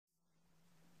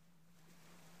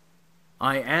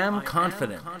I am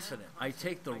confident. I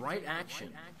take the right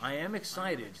action. I am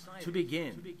excited to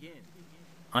begin.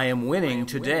 I am winning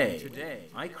today.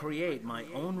 I create my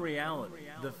own reality.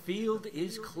 The field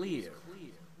is clear.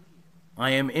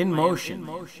 I am in motion.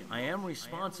 I am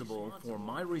responsible for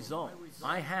my results.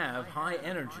 I have high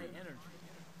energy.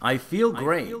 I feel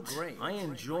great. I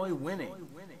enjoy winning.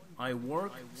 I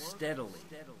work steadily.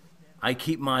 I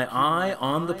keep my eye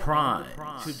on the prize.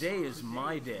 Today is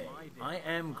my day. I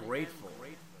am grateful.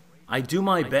 I do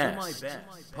my best.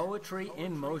 Poetry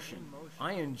in motion.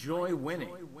 I enjoy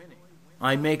winning.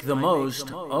 I make the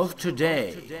most of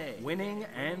today. Winning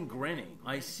and grinning.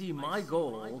 I see my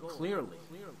goal clearly.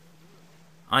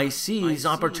 I seize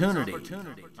opportunity.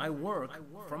 I work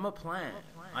from a plan.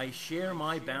 I share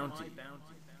my bounty.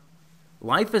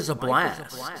 Life is a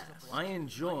blast. I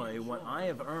enjoy what I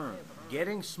have earned.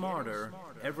 Getting smarter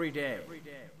every day.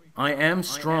 I am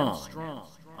strong.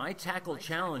 I tackle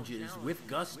challenges with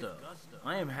gusto.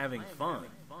 I am having fun.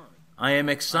 I am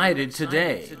excited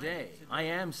today. I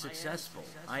am successful.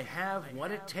 I have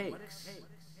what it takes.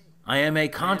 I am a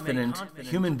confident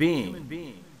human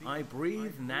being. I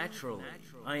breathe naturally.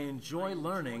 I enjoy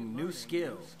learning new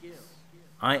skills.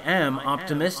 I am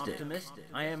optimistic.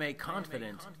 I am a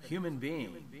confident human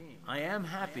being. I am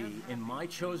happy in my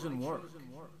chosen work.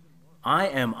 I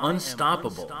am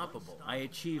unstoppable. I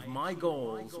achieve my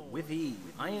goals with ease.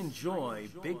 I enjoy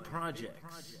big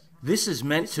projects. This is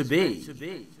meant to be.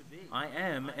 I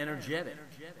am energetic.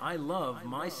 I love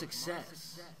my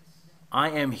success. I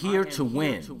am here to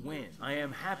win. I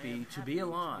am happy to be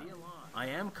alive. I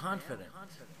am confident.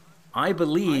 I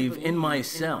believe in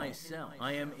myself.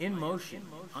 I am in motion.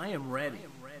 I am ready.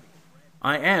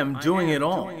 I am doing it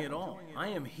all. I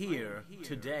am here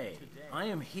today. I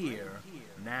am here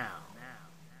now.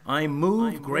 I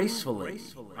move gracefully.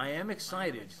 I am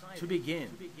excited to begin.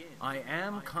 I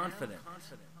am confident.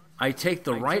 I take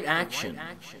the right action.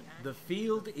 The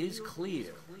field is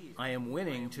clear. I am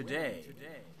winning today.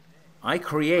 I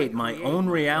create my own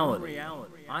reality.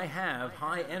 I have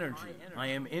high energy. I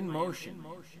am in motion.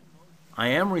 I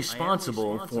am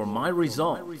responsible for my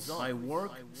results. I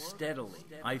work steadily.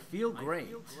 I feel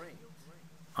great.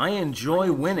 I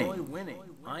enjoy winning.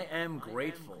 I am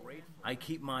grateful. I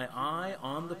keep my eye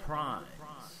on the prize.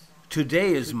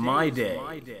 Today is my day.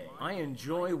 I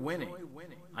enjoy winning.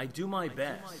 I do my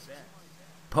best.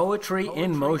 Poetry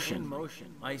in motion.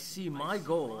 I see my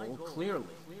goal clearly.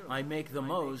 I make the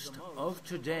most of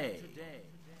today.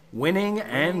 Winning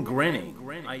and grinning.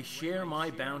 I share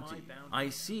my bounty. I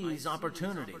seize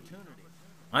opportunity.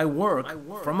 I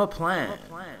work from a plan.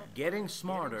 Getting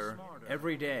smarter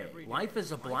every day. Life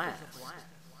is a blast.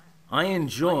 I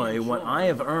enjoy what I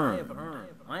have earned.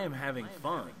 I am having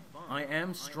fun. I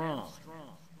am strong.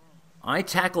 I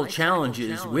tackle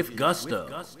challenges with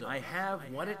gusto. I have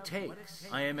what it takes.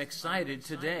 I am excited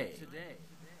today.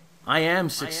 I am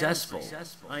successful.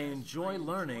 I enjoy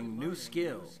learning new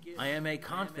skills. I am a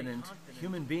confident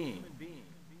human being.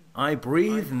 I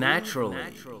breathe naturally.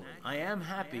 I am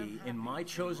happy in my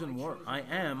chosen work. I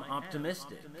am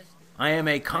optimistic. I am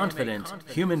a confident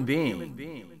human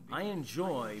being. I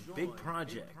enjoy big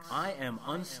projects. I am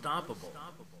unstoppable.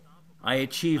 I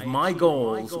achieve my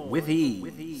goals with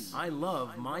ease. I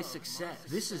love my success.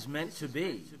 This is meant to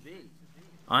be.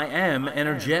 I am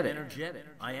energetic.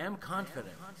 I am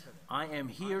confident. I am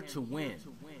here to win.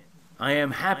 I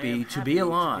am happy to be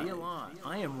alive.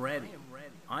 I am ready.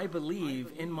 I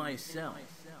believe in myself.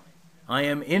 I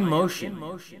am in motion.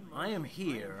 I am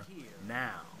here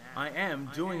now. I am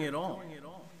doing it all.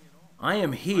 I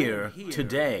am here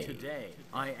today.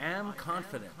 I am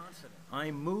confident.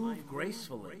 I move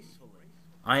gracefully.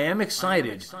 I am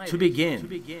excited to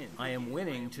begin. I am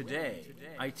winning today.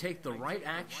 I take the right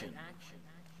action.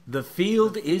 The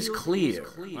field is clear.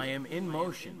 I am in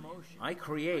motion. I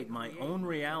create my own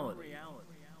reality.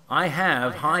 I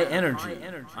have high energy.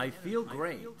 I feel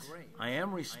great. I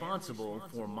am responsible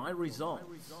for my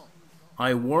results.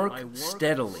 I work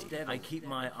steadily. I keep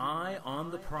my eye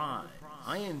on the prize.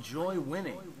 I enjoy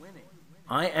winning.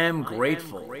 I am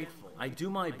grateful. I do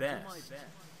my best.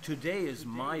 Today is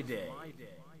my day.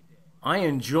 I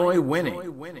enjoy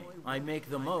winning. I make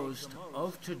the most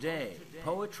of today.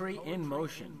 Poetry in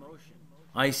motion.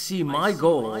 I see my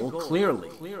goal clearly.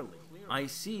 I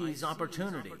seize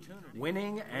opportunity.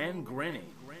 Winning and grinning.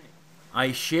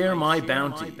 I share my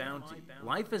bounty.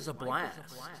 Life is a blast.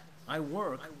 I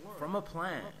work from a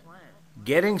plan.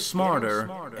 Getting smarter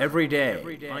every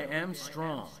day. I am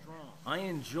strong. I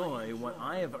enjoy what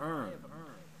I have earned.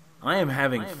 I am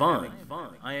having fun.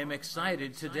 I am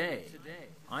excited today.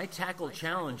 I tackle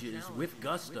challenges with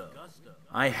gusto.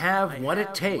 I have what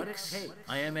it takes.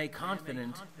 I am a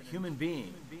confident human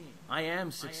being. I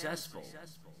am successful.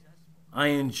 I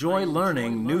enjoy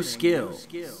learning new skills.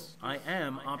 I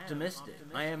am optimistic.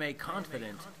 I am a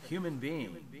confident human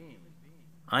being.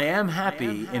 I am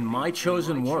happy in my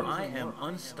chosen work. I am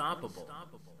unstoppable.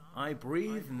 I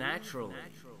breathe naturally.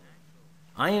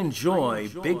 I enjoy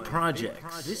big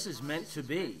projects. This is meant to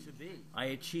be. I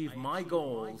achieve my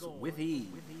goals with ease.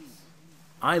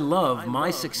 I love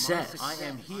my success. I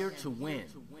am here to win.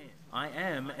 I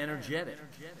am energetic.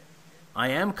 I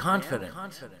am confident.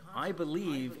 I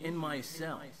believe in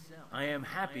myself. I am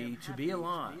happy to be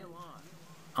alive.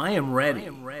 I am ready.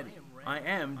 I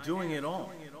am doing it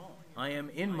all. I am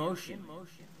in motion.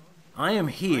 I am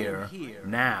here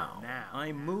now.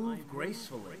 I move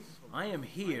gracefully. I am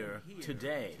here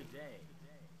today.